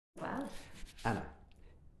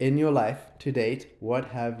In your life to date, what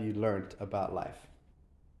have you learned about life?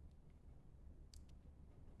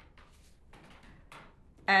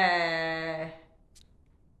 Uh,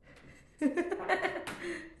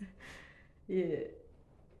 yeah.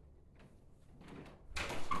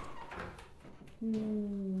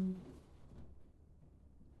 Hmm.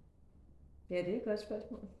 Ja, det er et godt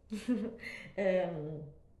spørgsmål. um,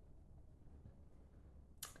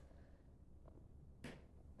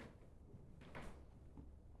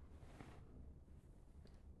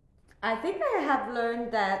 I think I have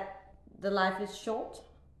learned that the life is short,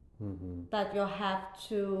 Mm-hmm. that you have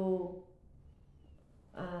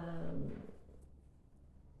um,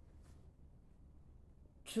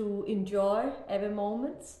 to enjoy every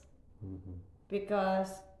moment, Mm-hmm. because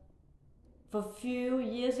for few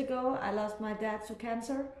years ago I lost my dad to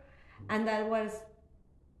cancer, and that was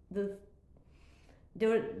the,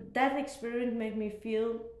 that experience made me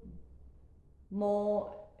feel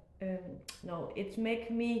more, no, it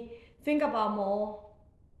made me think about more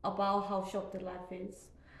about how short the life is,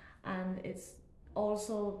 and it's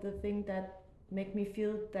also the thing that make me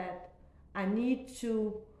feel that I need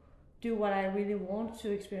to do what I really want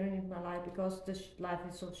to experience in my life, because this life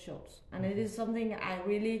is so short, and it is something I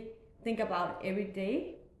really think about every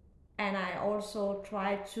day. And I also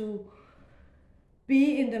try to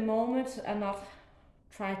be in the moment and not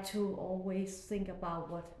try to always think about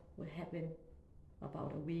what will happen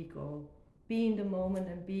about a week, or be in the moment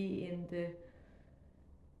and be in the,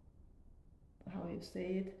 how you say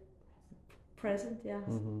it, present. Yes.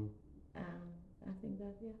 Mm-hmm. I think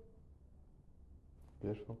that, yeah.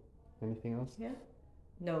 Beautiful. Anything else? Yeah.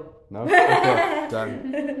 No. No? Okay,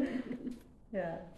 done. Yeah.